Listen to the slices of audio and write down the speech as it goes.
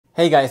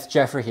Hey guys,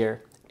 Jeffrey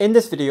here. In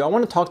this video, I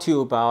want to talk to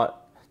you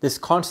about this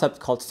concept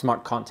called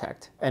smart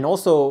contact, and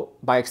also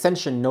by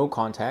extension, no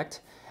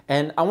contact.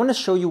 And I want to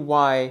show you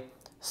why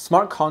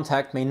smart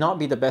contact may not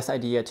be the best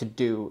idea to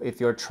do if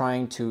you're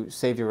trying to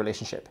save your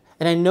relationship.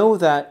 And I know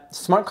that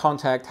smart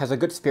contact has a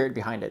good spirit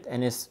behind it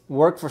and it's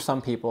worked for some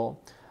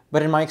people.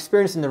 But in my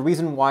experience, and the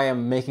reason why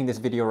I'm making this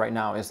video right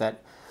now is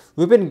that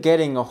we've been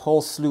getting a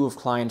whole slew of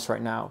clients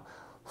right now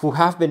who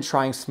have been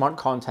trying smart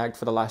contact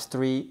for the last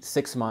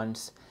 3-6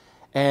 months.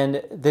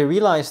 And they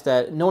realize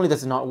that not only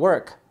does it not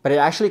work, but it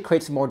actually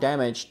creates more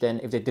damage than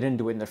if they didn't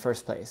do it in the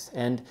first place.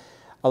 And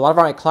a lot of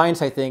my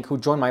clients, I think, who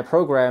join my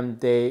program,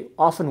 they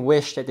often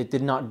wish that they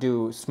did not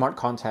do smart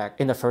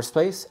contact in the first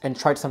place and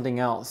tried something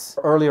else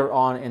earlier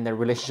on in their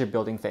relationship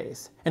building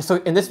phase. And so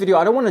in this video,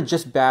 I don't want to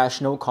just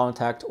bash no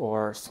contact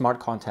or smart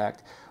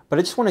contact, but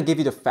I just want to give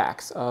you the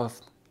facts of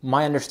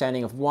my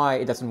understanding of why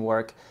it doesn't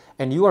work,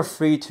 and you are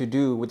free to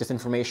do with this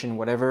information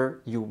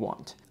whatever you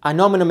want. I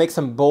know I'm going to make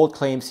some bold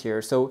claims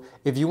here, so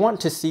if you want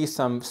to see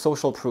some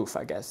social proof,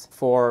 I guess,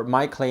 for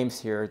my claims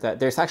here that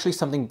there's actually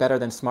something better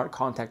than smart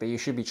contact that you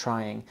should be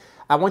trying,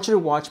 I want you to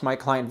watch my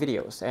client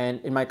videos.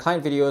 And in my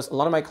client videos, a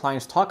lot of my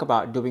clients talk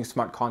about doing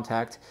smart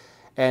contact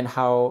and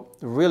how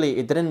really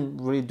it didn't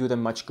really do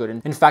them much good.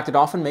 In fact, it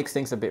often makes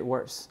things a bit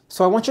worse.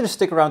 So I want you to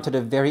stick around to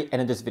the very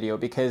end of this video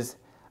because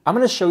I'm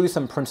going to show you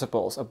some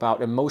principles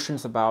about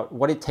emotions, about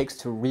what it takes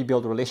to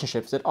rebuild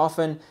relationships that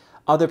often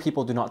other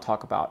people do not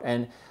talk about.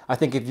 And I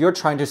think if you're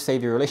trying to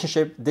save your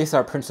relationship, these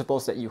are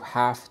principles that you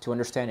have to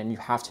understand and you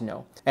have to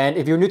know. And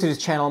if you're new to this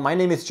channel, my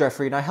name is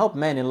Jeffrey and I help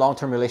men in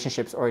long-term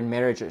relationships or in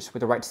marriages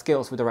with the right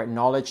skills, with the right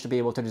knowledge to be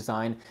able to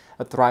design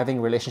a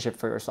thriving relationship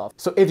for yourself.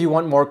 So if you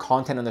want more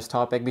content on this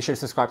topic, be sure to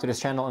subscribe to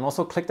this channel and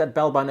also click that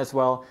bell button as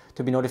well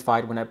to be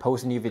notified when I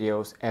post new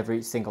videos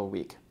every single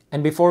week.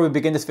 And before we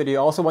begin this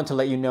video, I also want to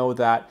let you know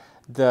that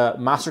the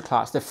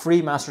masterclass, the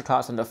free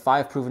masterclass on the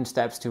 5 proven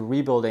steps to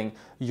rebuilding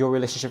your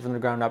relationship from the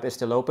ground up is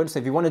still open. So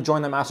if you want to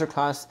join the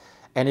masterclass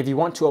and if you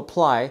want to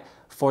apply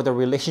for the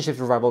relationship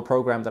revival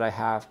program that I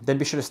have, then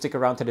be sure to stick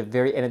around to the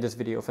very end of this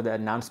video for the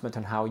announcement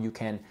on how you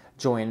can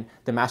join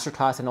the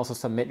masterclass and also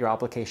submit your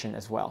application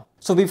as well.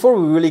 So before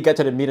we really get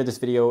to the meat of this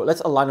video,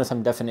 let's align with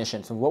some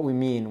definitions of what we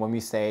mean when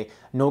we say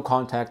no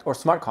contact or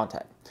smart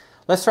contact.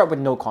 Let's start with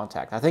no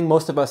contact. I think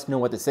most of us know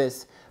what this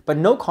is, but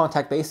no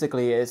contact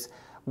basically is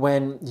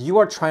when you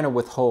are trying to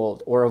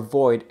withhold or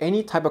avoid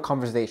any type of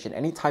conversation,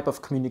 any type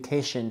of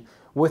communication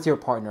with your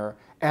partner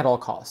at all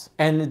costs.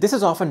 And this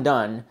is often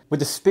done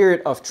with the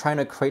spirit of trying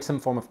to create some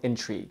form of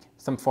intrigue,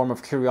 some form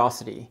of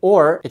curiosity,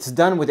 or it's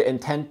done with the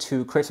intent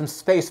to create some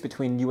space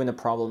between you and the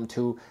problem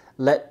to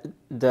let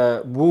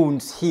the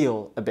wounds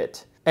heal a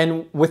bit.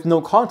 And with no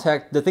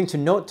contact, the thing to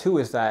note too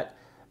is that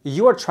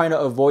you are trying to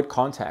avoid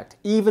contact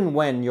even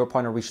when your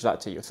partner reaches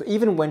out to you. So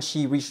even when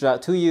she reaches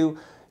out to you,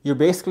 you're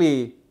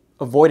basically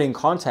avoiding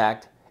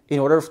contact in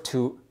order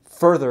to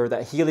further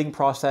that healing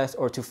process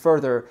or to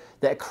further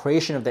that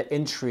creation of that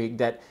intrigue,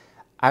 that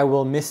I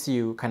will miss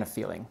you kind of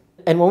feeling.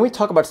 And when we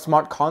talk about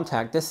smart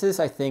contact, this is,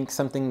 I think,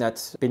 something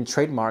that's been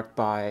trademarked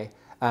by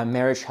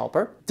Marriage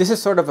Helper. This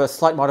is sort of a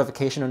slight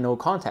modification of no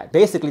contact.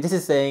 Basically, this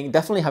is saying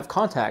definitely have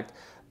contact,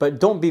 but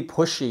don't be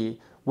pushy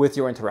with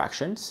your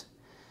interactions.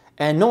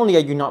 And not only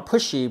are you not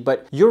pushy,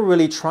 but you're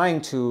really trying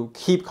to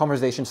keep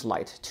conversations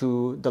light,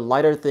 to the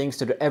lighter things,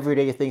 to the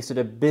everyday things, to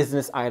the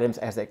business items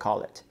as they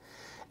call it.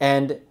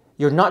 And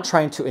you're not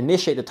trying to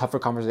initiate the tougher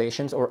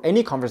conversations or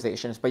any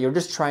conversations, but you're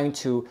just trying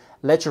to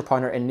let your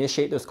partner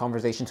initiate those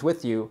conversations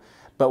with you.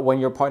 But when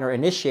your partner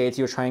initiates,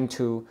 you're trying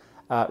to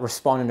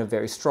respond in a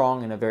very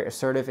strong, in a very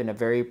assertive, in a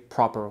very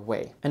proper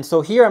way. And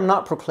so here I'm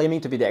not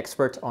proclaiming to be the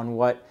expert on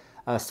what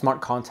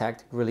smart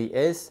contact really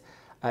is.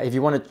 If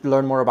you want to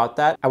learn more about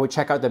that, I would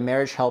check out the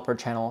Marriage Helper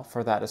channel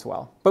for that as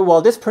well. But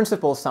while this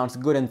principle sounds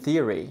good in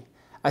theory,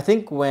 I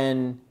think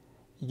when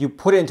you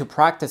put it into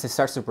practice, it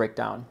starts to break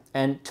down.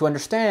 And to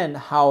understand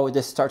how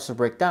this starts to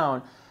break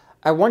down,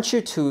 I want you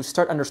to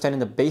start understanding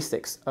the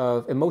basics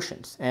of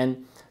emotions.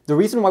 And the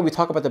reason why we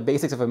talk about the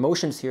basics of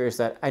emotions here is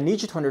that I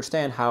need you to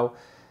understand how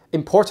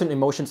important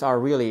emotions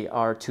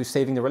are to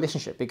saving the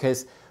relationship.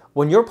 Because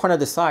when your partner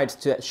decides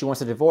that she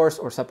wants a divorce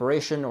or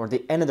separation or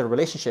the end of the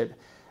relationship,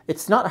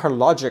 it's not her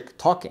logic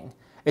talking.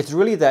 It's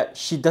really that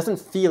she doesn't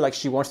feel like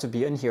she wants to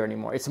be in here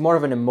anymore. It's more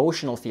of an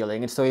emotional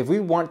feeling. And so if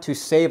we want to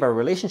save our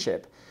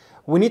relationship,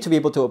 we need to be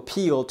able to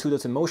appeal to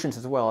those emotions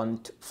as well.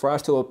 And for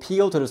us to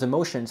appeal to those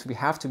emotions, we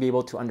have to be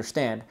able to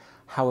understand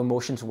how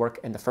emotions work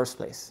in the first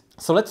place.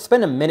 So let's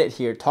spend a minute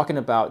here talking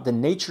about the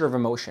nature of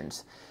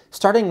emotions,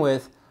 starting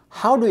with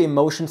how do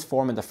emotions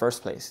form in the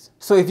first place?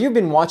 So if you've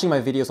been watching my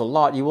videos a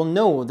lot, you will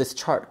know this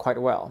chart quite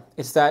well.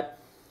 It's that,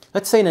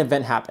 let's say an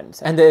event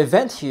happens, and the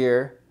event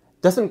here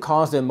doesn't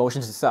cause the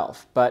emotions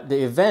itself, but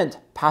the event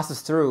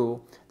passes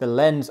through the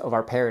lens of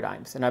our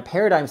paradigms. And our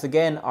paradigms,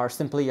 again, are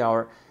simply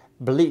our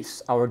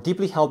beliefs, our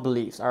deeply held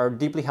beliefs, our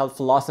deeply held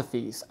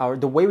philosophies,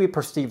 the way we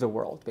perceive the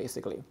world,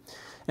 basically.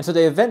 And so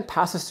the event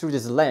passes through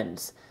this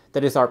lens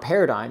that is our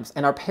paradigms,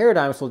 and our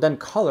paradigms will then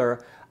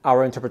color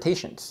our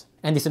interpretations.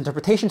 And these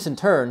interpretations in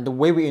turn, the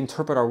way we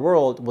interpret our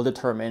world, will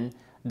determine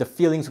the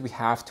feelings we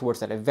have towards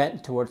that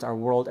event, towards our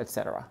world,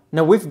 etc.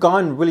 Now, we've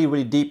gone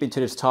really deep into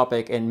this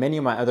topic in many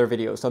of my other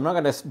videos, so I'm not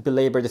going to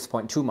belabor this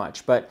point too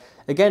much. But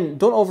again,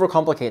 don't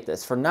overcomplicate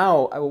this. For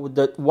now,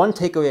 the one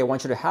takeaway I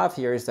want you to have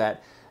here is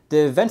that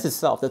the events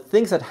itself, the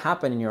things that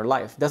happen in your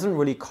life, doesn't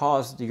really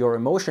cause your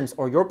emotions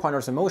or your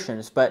partner's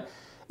emotions, but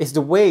it's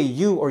the way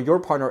you or your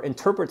partner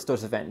interprets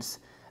those events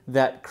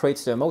that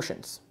creates the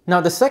emotions.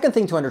 Now, the second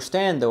thing to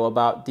understand, though,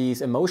 about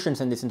these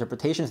emotions and these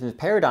interpretations and these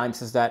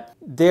paradigms is that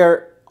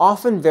they're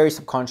often very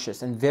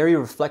subconscious and very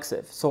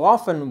reflexive. So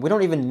often we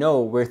don't even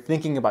know we're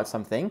thinking about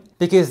something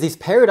because these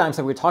paradigms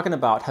that we're talking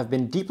about have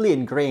been deeply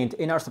ingrained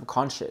in our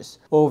subconscious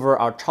over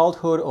our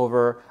childhood,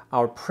 over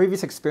our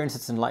previous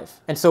experiences in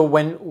life. And so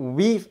when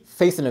we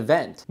face an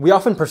event, we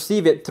often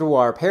perceive it through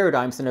our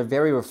paradigms in a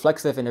very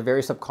reflexive, in a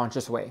very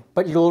subconscious way.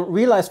 But you'll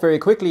realize very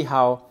quickly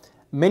how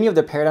many of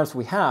the paradigms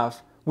we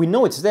have, we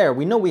know it's there.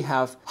 We know we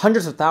have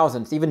hundreds of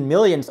thousands, even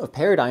millions of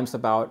paradigms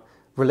about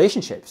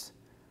relationships,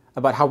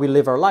 about how we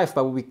live our life,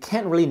 but we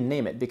can't really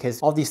name it because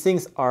all these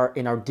things are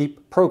in our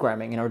deep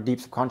programming, in our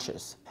deep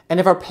subconscious. And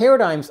if our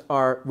paradigms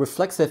are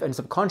reflexive and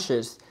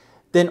subconscious,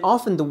 then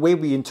often the way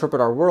we interpret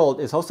our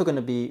world is also going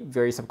to be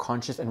very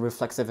subconscious and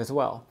reflexive as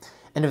well.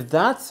 And if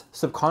that's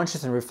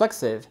subconscious and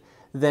reflexive,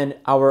 then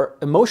our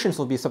emotions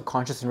will be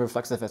subconscious and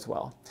reflexive as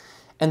well.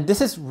 And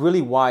this is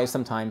really why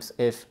sometimes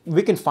if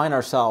we can find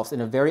ourselves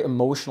in a very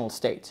emotional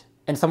state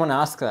and someone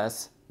asks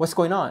us, what's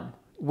going on?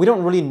 We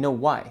don't really know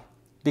why.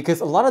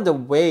 Because a lot of the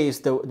ways,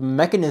 the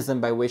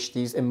mechanism by which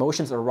these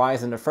emotions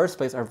arise in the first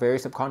place are very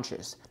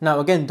subconscious. Now,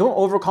 again, don't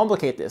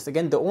overcomplicate this.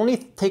 Again, the only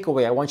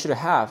takeaway I want you to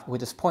have with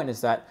this point is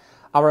that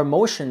our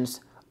emotions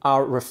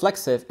are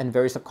reflexive and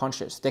very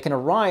subconscious. They can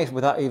arise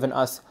without even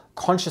us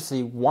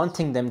consciously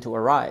wanting them to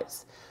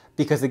arise.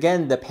 Because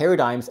again, the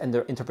paradigms and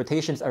the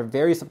interpretations are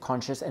very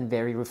subconscious and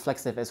very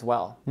reflexive as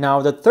well.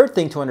 Now, the third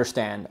thing to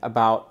understand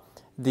about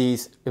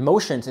these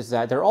emotions is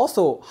that they're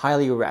also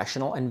highly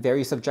irrational and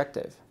very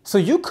subjective. So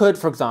you could,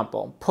 for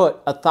example,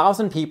 put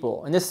 1,000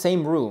 people in the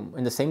same room,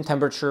 in the same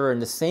temperature, in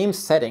the same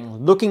setting,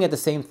 looking at the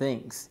same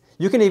things.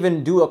 You can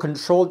even do a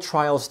controlled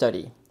trial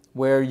study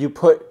where you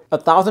put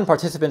 1,000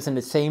 participants in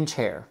the same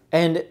chair.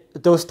 And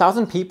those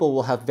 1,000 people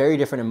will have very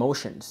different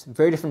emotions,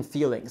 very different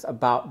feelings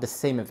about the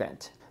same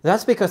event.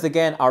 That's because,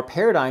 again, our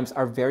paradigms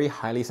are very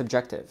highly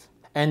subjective.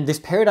 And these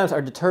paradigms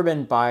are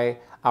determined by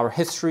our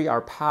history,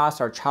 our past,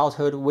 our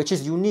childhood, which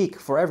is unique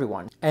for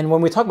everyone. And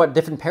when we talk about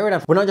different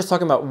paradigms, we're not just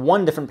talking about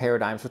one different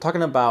paradigms, we're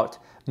talking about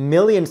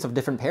millions of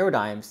different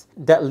paradigms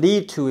that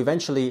lead to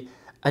eventually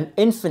an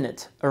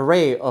infinite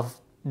array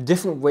of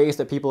different ways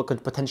that people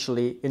could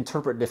potentially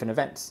interpret different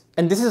events.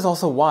 And this is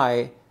also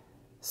why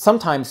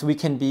sometimes we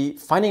can be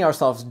finding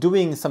ourselves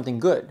doing something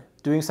good,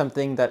 doing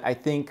something that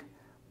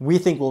we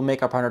think will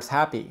make our partners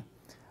happy,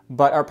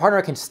 but our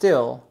partner can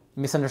still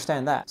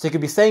misunderstand that. So you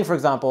could be saying, for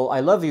example, I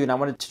love you and I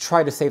wanted to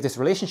try to save this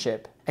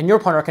relationship, and your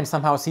partner can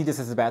somehow see this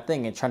as a bad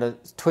thing and try to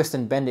twist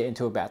and bend it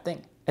into a bad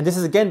thing. And this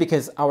is again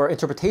because our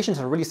interpretations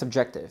are really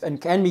subjective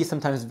and can be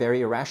sometimes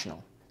very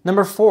irrational.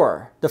 Number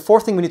 4, the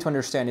fourth thing we need to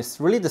understand is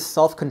really the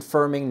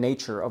self-confirming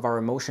nature of our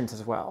emotions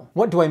as well.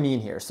 What do I mean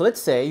here? So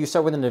let's say you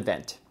start with an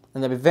event,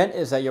 and the event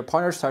is that your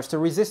partner starts to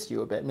resist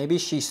you a bit. Maybe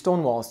she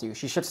stonewalls you,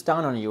 she shuts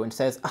down on you and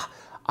says,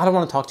 I don't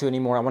want to talk to you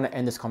anymore, I want to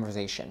end this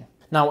conversation.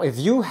 Now, if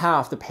you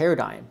have the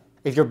paradigm,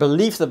 if your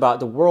beliefs about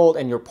the world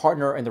and your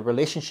partner and the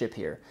relationship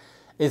here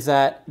is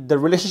that the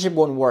relationship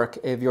won't work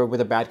if you're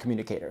with a bad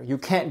communicator. You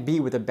can't be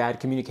with a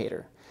bad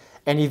communicator.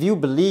 And if you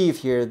believe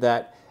here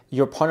that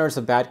your partner is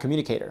a bad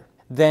communicator,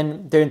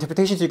 then the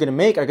interpretations you're going to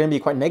make are going to be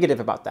quite negative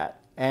about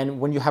that. And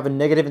when you have a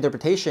negative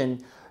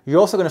interpretation, you're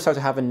also going to start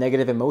to have a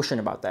negative emotion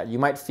about that. You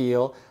might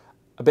feel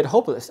a bit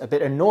hopeless, a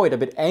bit annoyed, a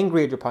bit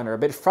angry at your partner, a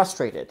bit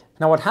frustrated.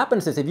 Now what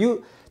happens is if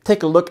you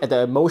take a look at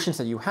the emotions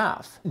that you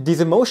have,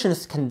 these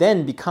emotions can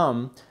then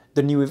become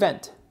the new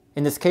event.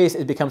 In this case,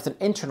 it becomes an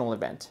internal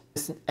event.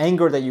 This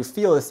anger that you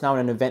feel is now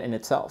an event in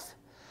itself.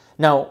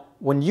 Now,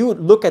 when you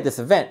look at this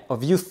event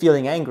of you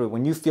feeling angry,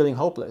 when you feeling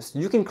hopeless,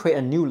 you can create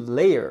a new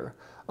layer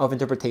of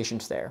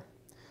interpretations there.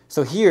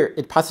 So here,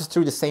 it passes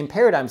through the same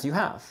paradigms you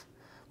have,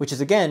 which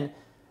is again,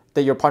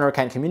 that your partner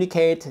can't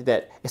communicate,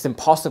 that it's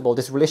impossible,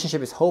 this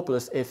relationship is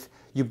hopeless if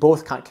you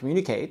both can't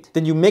communicate.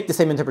 Then you make the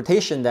same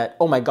interpretation that,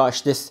 oh my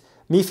gosh,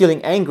 me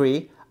feeling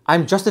angry,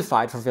 I'm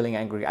justified for feeling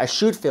angry, I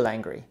should feel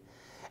angry.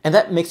 And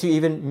that makes you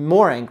even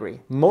more angry,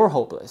 more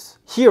hopeless.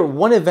 Here,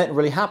 one event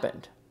really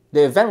happened.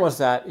 The event was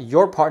that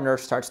your partner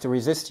starts to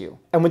resist you.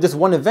 And with this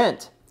one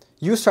event,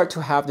 you start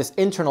to have this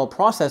internal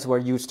process where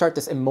you start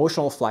this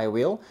emotional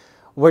flywheel,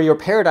 where your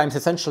paradigms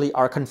essentially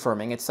are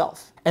confirming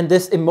itself. And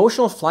this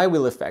emotional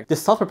flywheel effect,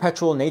 this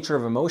self-perpetual nature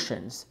of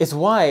emotions, is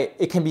why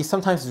it can be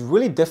sometimes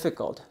really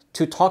difficult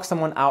to talk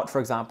someone out,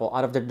 for example,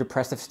 out of their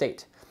depressive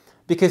state.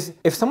 Because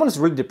if someone is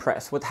really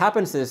depressed, what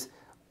happens is,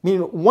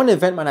 one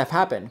event might have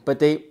happened, but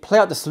they play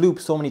out this loop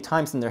so many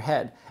times in their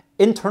head,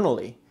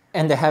 internally,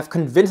 and they have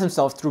convinced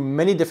themselves through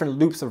many different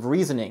loops of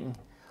reasoning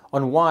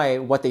on why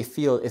what they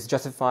feel is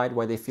justified,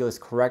 what they feel is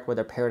correct, what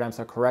their paradigms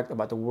are correct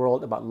about the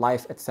world, about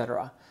life,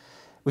 etc.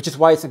 Which is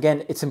why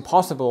it's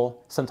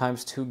impossible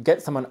sometimes to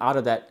get someone out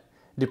of that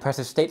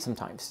depressive state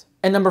sometimes.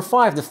 And number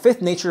 5, the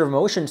 5th nature of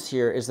emotions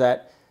here is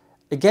that,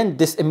 again,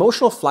 this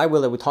emotional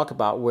flywheel that we talk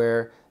about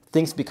where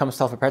things become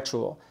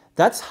self-perpetual,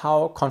 that's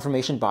how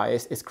confirmation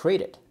bias is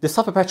created. The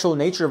self-perpetual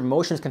nature of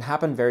emotions can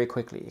happen very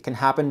quickly. It can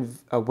happen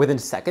within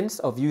seconds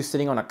of you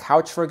sitting on a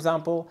couch, for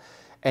example,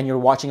 and you're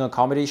watching a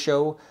comedy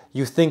show.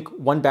 You think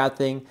one bad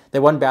thing,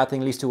 that one bad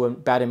thing leads to a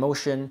bad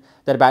emotion,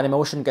 that bad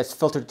emotion gets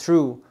filtered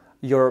through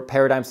your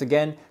paradigms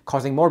again,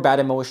 causing more bad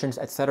emotions,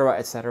 etc.,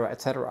 etc.,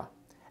 etc.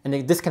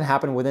 And this can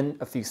happen within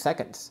a few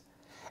seconds.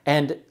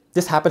 And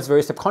this happens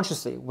very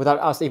subconsciously without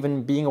us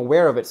even being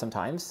aware of it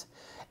sometimes.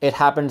 It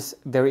happens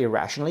very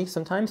irrationally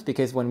sometimes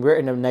because when we're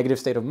in a negative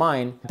state of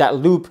mind, that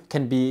loop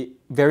can be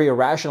very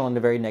irrational in a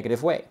very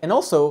negative way. And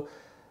also,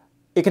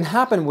 it can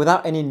happen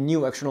without any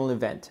new external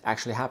event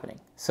actually happening.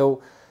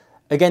 So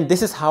again,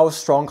 this is how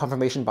strong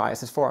confirmation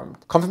bias is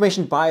formed.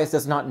 Confirmation bias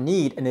does not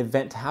need an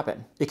event to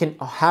happen. It can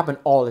happen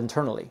all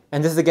internally.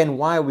 And this is again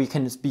why we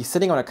can be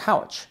sitting on a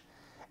couch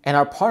and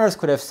our partners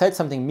could have said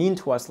something mean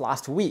to us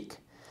last week.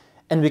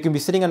 And we can be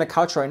sitting on a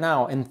couch right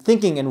now and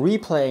thinking and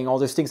replaying all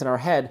these things in our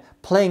head,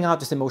 playing out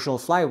this emotional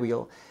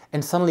flywheel,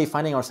 and suddenly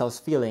finding ourselves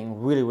feeling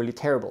really, really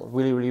terrible,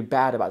 really, really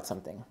bad about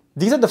something.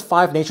 These are the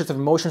 5 natures of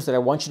emotions that I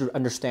want you to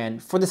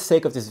understand for the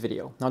sake of this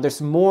video. Now,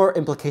 there's more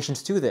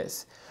implications to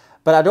this,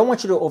 but I don't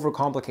want you to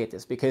overcomplicate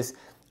this because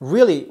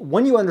really,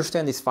 when you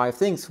understand these 5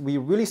 things, we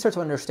really start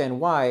to understand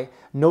why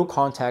no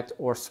contact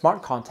or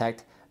smart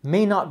contact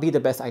may not be the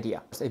best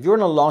idea. So if you're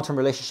in a long-term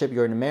relationship,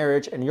 you're in a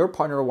marriage, and your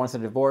partner wants a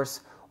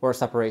divorce or a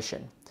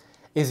separation,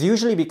 is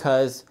usually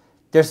because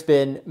there's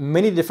been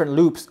many different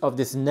loops of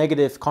this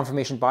negative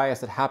confirmation bias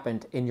that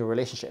happened in your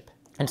relationship.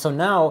 And so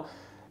now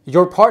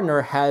your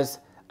partner has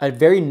a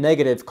very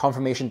negative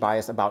confirmation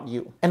bias about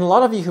you. And a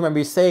lot of you who might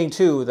be saying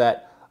too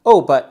that,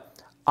 oh,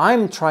 but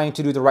I'm trying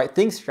to do the right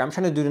things here. I'm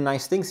trying to do the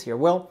nice things here.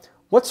 Well,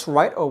 what's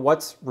right or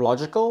what's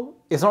logical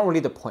is not really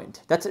the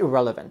point. That's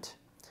irrelevant.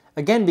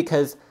 Again,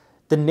 because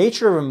the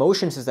nature of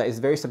emotions is that it's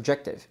very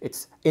subjective.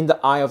 It's in the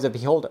eye of the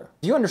beholder.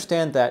 Do you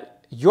understand that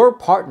your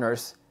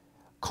partner's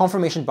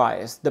confirmation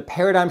bias, the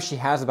paradigm she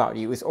has about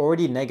you, is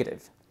already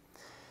negative?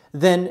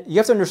 Then you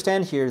have to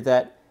understand here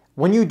that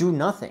when you do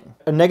nothing,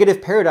 a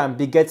negative paradigm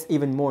begets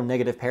even more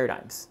negative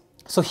paradigms.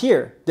 So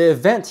here, the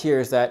event here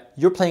is that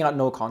you're playing out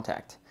no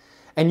contact.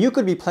 And you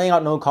could be playing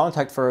out no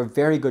contact for a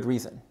very good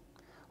reason,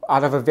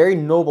 out of a very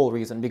noble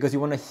reason, because you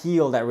want to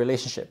heal that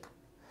relationship,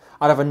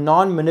 out of a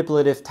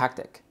non-manipulative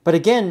tactic. But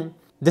again,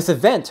 this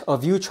event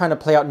of you trying to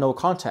play out no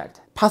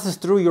contact passes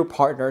through your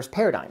partner's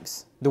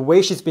paradigms, the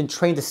way she's been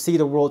trained to see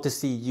the world, to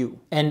see you.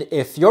 And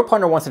if your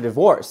partner wants a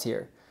divorce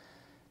here,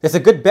 there's a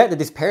good bet that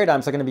these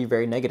paradigms are going to be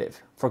very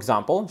negative. For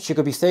example, she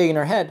could be saying in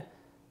her head,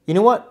 you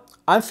know what?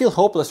 I feel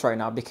hopeless right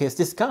now because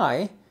this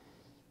guy,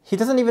 he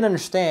doesn't even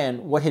understand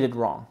what he did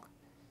wrong.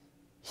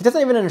 He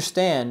doesn't even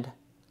understand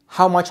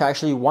how much I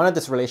actually wanted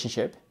this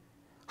relationship,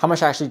 how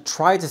much I actually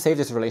tried to save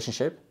this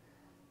relationship,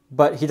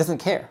 but he doesn't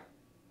care.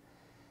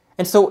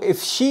 And so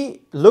if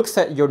she looks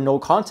at your no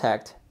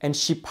contact and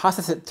she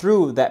passes it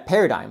through that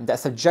paradigm, that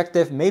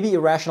subjective, maybe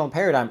irrational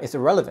paradigm is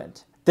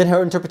irrelevant, then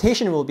her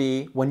interpretation will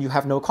be, when you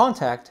have no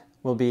contact,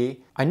 will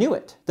be, I knew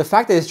it. The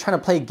fact that he's trying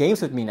to play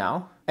games with me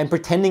now and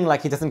pretending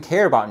like he doesn't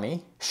care about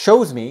me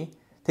shows me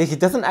that he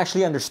doesn't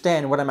actually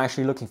understand what I'm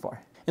actually looking for.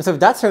 And so if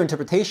that's her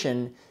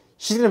interpretation,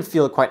 she's going to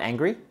feel quite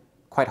angry,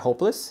 quite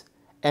hopeless,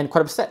 and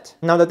quite upset.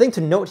 Now the thing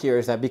to note here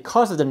is that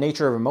because of the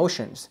nature of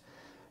emotions,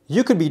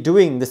 you could be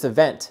doing this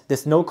event,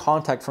 this no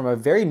contact, from a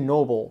very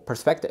noble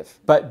perspective,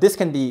 but this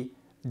can be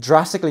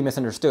drastically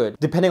misunderstood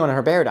depending on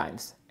her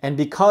paradigms. And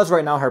because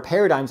right now her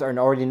paradigms are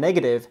already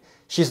negative,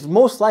 she's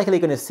most likely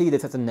going to see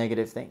this as a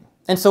negative thing.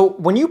 And so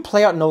when you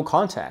play out no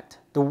contact,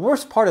 the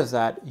worst part is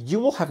that you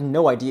will have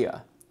no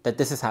idea that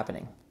this is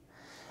happening.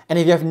 And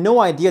if you have no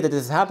idea that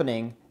this is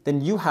happening,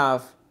 then you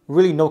have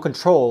really no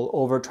control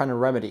over trying to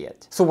remedy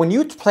it. So when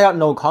you play out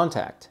no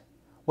contact,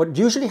 what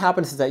usually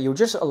happens is that you're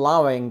just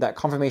allowing that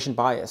confirmation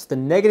bias, the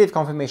negative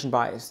confirmation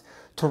bias,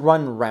 to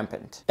run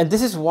rampant. And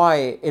this is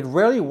why it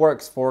rarely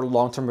works for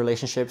long-term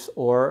relationships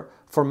or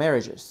for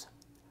marriages.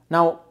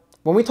 Now,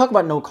 when we talk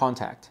about no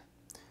contact,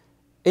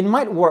 it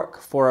might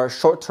work for a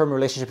short-term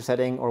relationship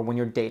setting or when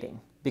you're dating.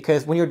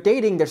 Because when you're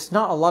dating, there's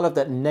not a lot of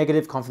that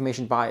negative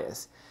confirmation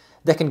bias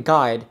that can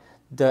guide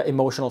the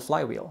emotional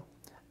flywheel.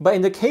 But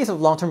in the case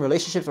of long-term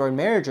relationships or in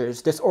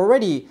marriages, there's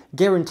already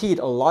guaranteed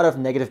a lot of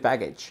negative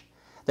baggage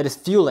that is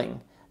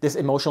fueling this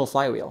emotional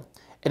flywheel.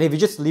 And if you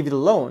just leave it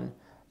alone,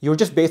 you're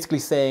just basically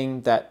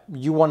saying that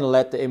you want to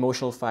let the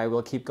emotional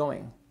flywheel keep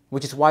going,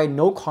 which is why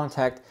no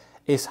contact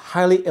is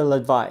highly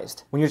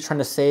ill-advised when you're trying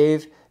to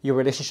save your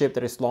relationship,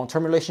 that is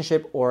long-term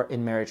relationship or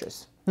in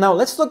marriages. Now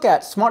let's look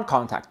at smart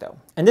contact though.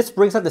 And this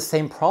brings up the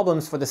same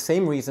problems for the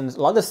same reasons,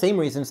 a lot of the same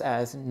reasons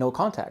as no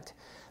contact.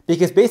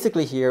 Because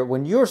basically here,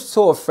 when you're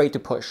so afraid to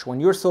push, when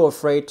you're so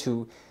afraid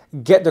to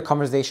get the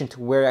conversation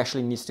to where it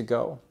actually needs to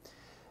go,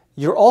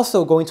 you're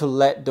also going to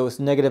let those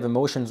negative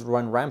emotions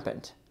run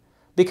rampant.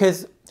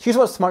 Because here's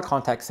what smart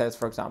contact says,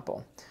 for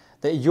example,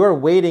 that you're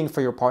waiting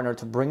for your partner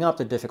to bring up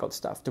the difficult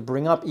stuff, to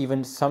bring up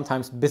even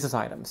sometimes business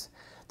items.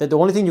 That the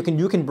only thing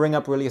you can bring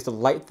up really is the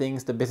light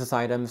things, the business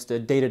items, the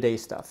day-to-day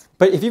stuff.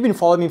 But if you've been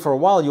following me for a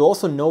while, you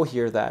also know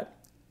here that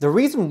the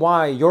reason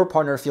why your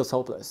partner feels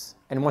hopeless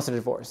and wants a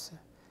divorce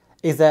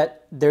is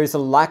that there is a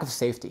lack of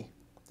safety.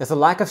 There's a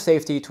lack of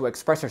safety to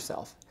express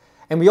yourself.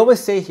 And we always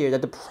say here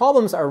that the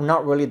problems are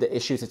not really the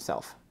issues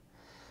itself.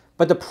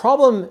 But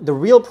the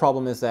real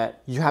problem is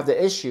that you have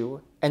the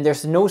issue and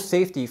there's no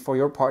safety for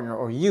your partner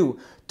or you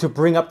to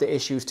bring up the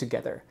issues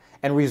together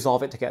and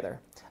resolve it together.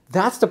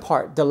 That's the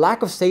part. The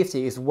lack of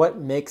safety is what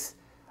makes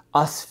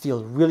us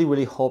feel really,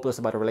 really hopeless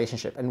about a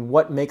relationship and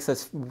what makes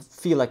us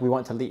feel like we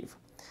want to leave.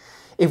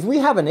 If we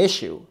have an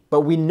issue,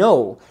 but we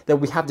know that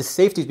we have the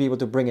safety to be able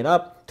to bring it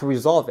up, to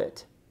resolve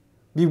it,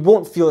 we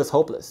won't feel as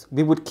hopeless.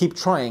 We would keep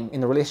trying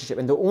in the relationship.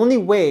 And the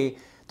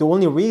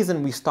only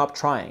reason we stop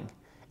trying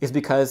is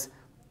because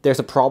there's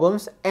a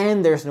problems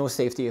and there's no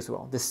safety as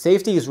well. The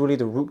safety is really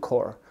the root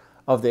core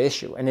of the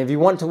issue. And if you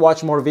want to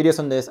watch more videos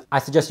on this, I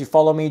suggest you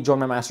follow me, join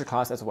my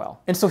masterclass as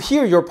well. And so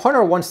here, your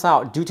partner wants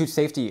out due to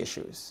safety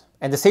issues.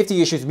 And the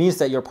safety issues means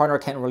that your partner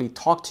can't really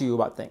talk to you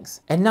about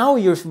things. And now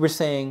we're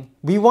saying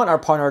we want our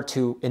partner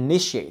to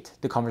initiate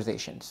the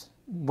conversations,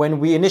 when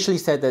we initially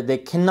said that they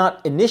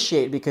cannot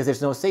initiate because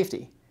there's no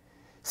safety.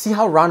 See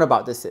how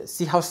roundabout this is.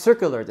 See how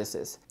circular this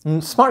is.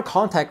 Smart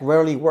contact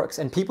rarely works,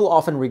 and people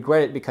often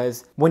regret it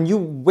because when you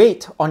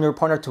wait on your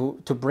partner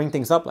to bring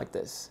things up like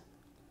this,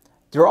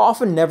 they're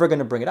often never going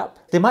to bring it up.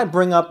 They might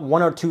bring up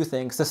one or two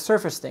things, the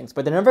surface things,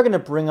 but they're never going to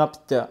bring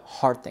up the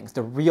hard things,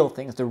 the real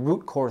things, the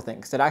root core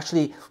things that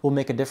actually will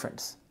make a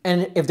difference.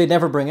 And if they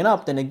never bring it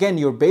up, then again,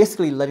 you're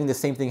basically letting the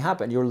same thing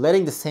happen. You're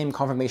letting the same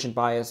confirmation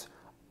bias,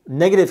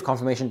 negative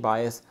confirmation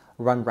bias,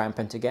 run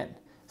rampant again.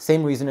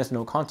 Same reason as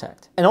no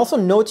contact. And also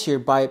note here,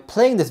 by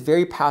playing this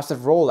very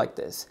passive role like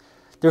this,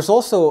 there's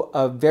also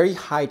a very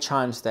high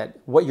chance that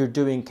what you're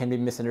doing can be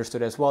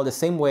misunderstood as well. The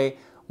same way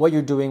what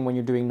you're doing when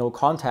you're doing no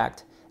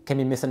contact can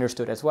be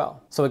misunderstood as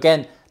well. So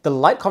again, the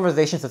light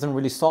conversations doesn't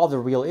really solve the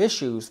real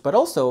issues, but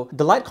also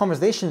the light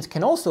conversations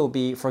can also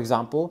be, for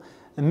example,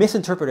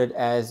 misinterpreted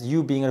as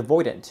you being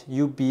avoidant,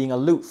 you being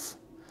aloof,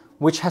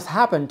 which has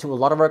happened to a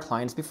lot of our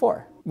clients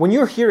before. When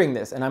you're hearing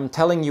this, and I'm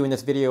telling you in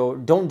this video,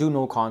 don't do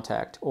no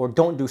contact or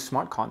don't do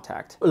smart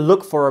contact,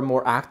 look for a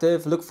more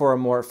active, look for a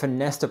more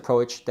finessed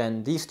approach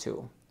than these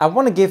two. I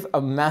want to give a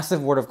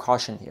massive word of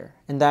caution here,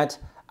 in that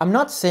I'm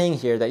not saying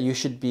here that you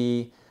should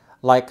be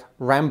like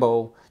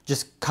Rambo,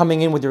 just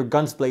coming in with your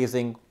guns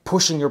blazing,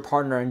 pushing your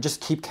partner and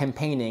just keep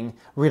campaigning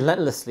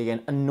relentlessly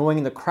and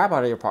annoying the crap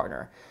out of your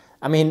partner.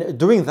 I mean,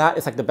 doing that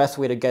is like the best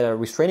way to get a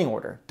restraining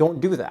order. Don't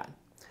do that.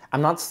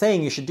 I'm not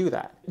saying you should do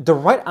that. The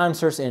right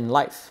answers in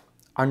life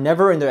are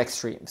never in the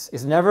extremes.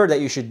 It's never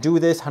that you should do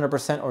this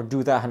 100% or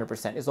do that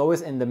 100%. It's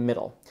always in the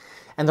middle.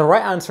 And the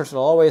right answers are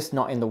always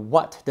not in the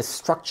what, the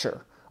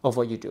structure of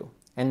what you do.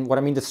 And what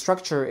I mean the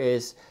structure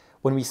is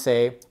when we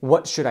say,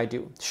 what should I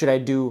do? Should I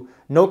do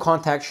no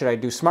contact? Should I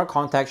do smart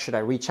contact? Should I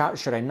reach out?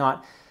 Should I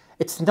not?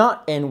 It's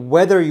not in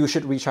whether you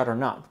should reach out or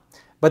not.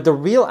 But the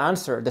real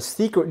answer, the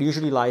secret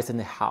usually lies in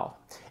the how.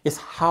 It's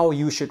how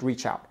you should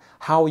reach out,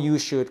 how you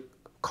should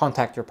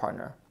contact your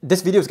partner.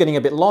 This video is getting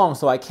a bit long,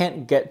 so I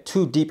can't get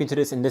too deep into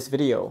this in this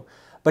video.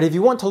 But if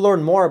you want to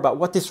learn more about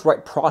what this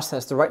right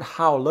process, the right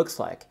how looks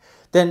like,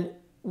 then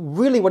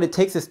really what it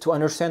takes is to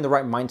understand the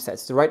right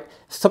mindsets, the right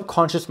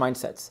subconscious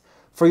mindsets,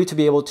 for you to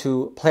be able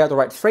to play out the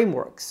right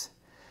frameworks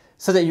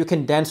so that you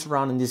can dance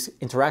around in these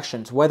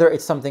interactions, whether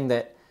it's something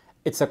that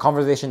it's a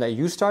conversation that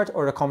you start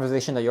or a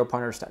conversation that your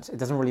partner starts. It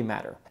doesn't really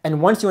matter.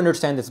 And once you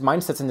understand these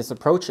mindsets and these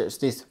approaches,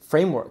 these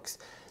frameworks,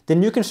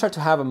 then you can start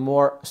to have a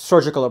more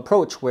surgical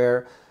approach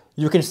where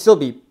you can still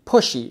be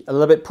pushy, a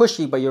little bit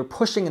pushy, but you're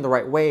pushing in the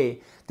right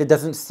way that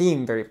doesn't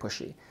seem very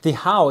pushy. The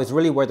how is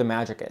really where the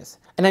magic is.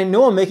 And I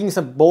know I'm making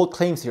some bold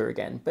claims here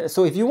again, but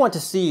so if you want to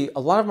see a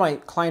lot of my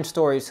client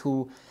stories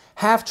who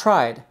have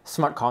tried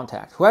smart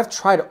contact, who have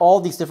tried all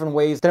these different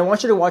ways, then I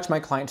want you to watch my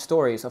client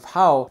stories of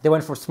how they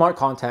went for smart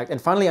contact and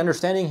finally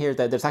understanding here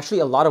that there's actually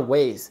a lot of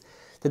ways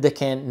that they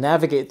can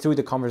navigate through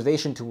the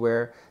conversation to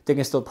where they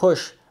can still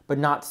push but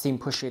not seem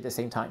pushy at the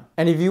same time.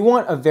 And if you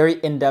want a very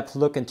in-depth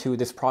look into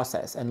this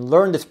process and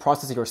learn this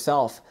process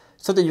yourself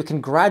so that you can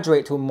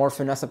graduate to a more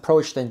finesse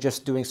approach than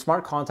just doing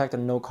smart contact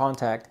and no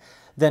contact,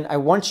 then I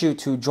want you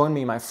to join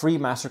me in my free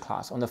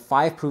masterclass on the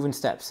 5 proven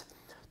steps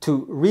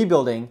to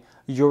rebuilding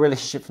your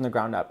relationship from the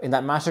ground up. In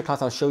that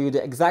masterclass, I'll show you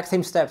the exact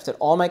same steps that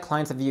all my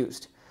clients have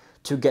used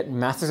to get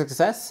massive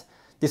success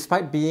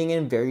despite being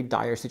in very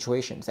dire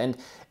situations. And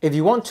if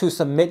you want to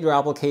submit your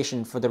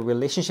application for the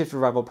Relationship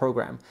Revival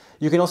program,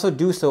 you can also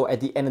do so at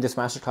the end of this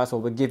masterclass, where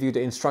we'll give you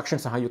the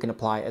instructions on how you can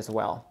apply as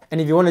well.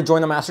 And if you want to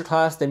join the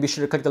masterclass, then be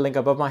sure to click the link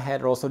above my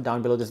head or also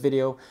down below this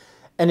video.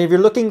 And if you're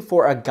looking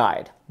for a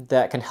guide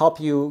that can help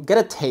you get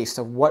a taste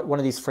of what one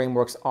of these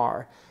frameworks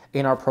are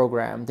in our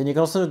program, then you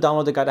can also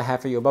download the guide I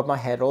have for you above my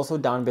head, also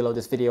down below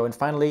this video. And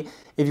finally,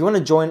 if you want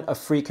to join a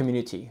free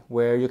community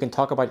where you can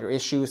talk about your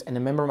issues and a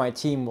member of my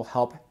team will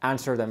help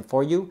answer them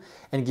for you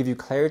and give you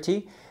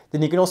clarity,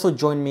 then you can also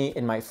join me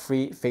in my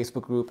free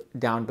Facebook group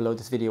down below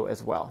this video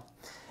as well.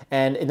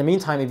 And in the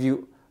meantime, if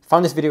you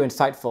found this video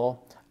insightful,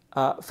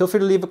 feel free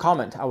to leave a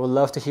comment. I would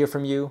love to hear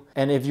from you.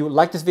 And if you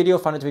like this video,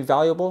 found it to be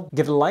valuable,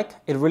 give it a like.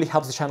 It really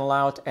helps the channel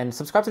out, and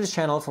subscribe to this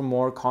channel for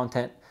more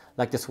content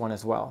like this one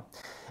as well.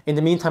 In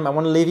the meantime, I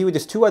want to leave you with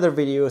just 2 other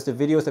videos, the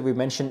videos that we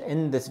mentioned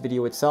in this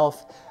video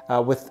itself,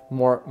 with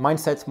more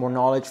mindsets, more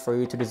knowledge for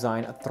you to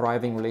design a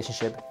thriving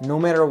relationship, no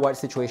matter what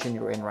situation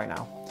you're in right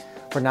now.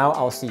 For now,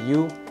 I'll see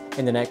you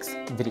in the next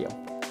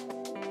video.